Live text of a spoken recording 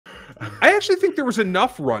I actually think there was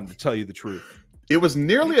enough run, to tell you the truth. It was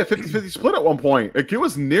nearly a 50-50 split at one point. Like, it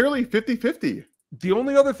was nearly 50-50. The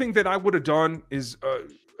only other thing that I would have done is,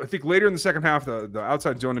 I think later in the second half, the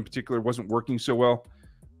outside zone in particular wasn't working so well.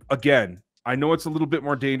 Again, I know it's a little bit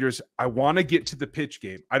more dangerous. I want to get to the pitch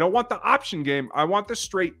game. I don't want the option game. I want the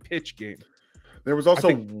straight pitch game. There was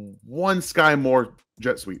also one Sky Moore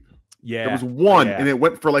jet sweep. Yeah. There was one, and it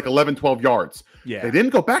went for like 11, 12 yards. Yeah. They didn't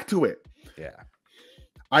go back to it. Yeah.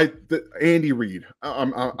 Andy Reid,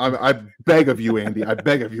 I beg of you, Andy. I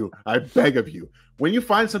beg of you. I beg of you. When you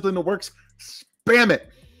find something that works, spam it.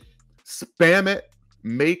 Spam it.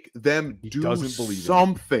 Make them do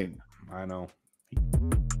something. I know.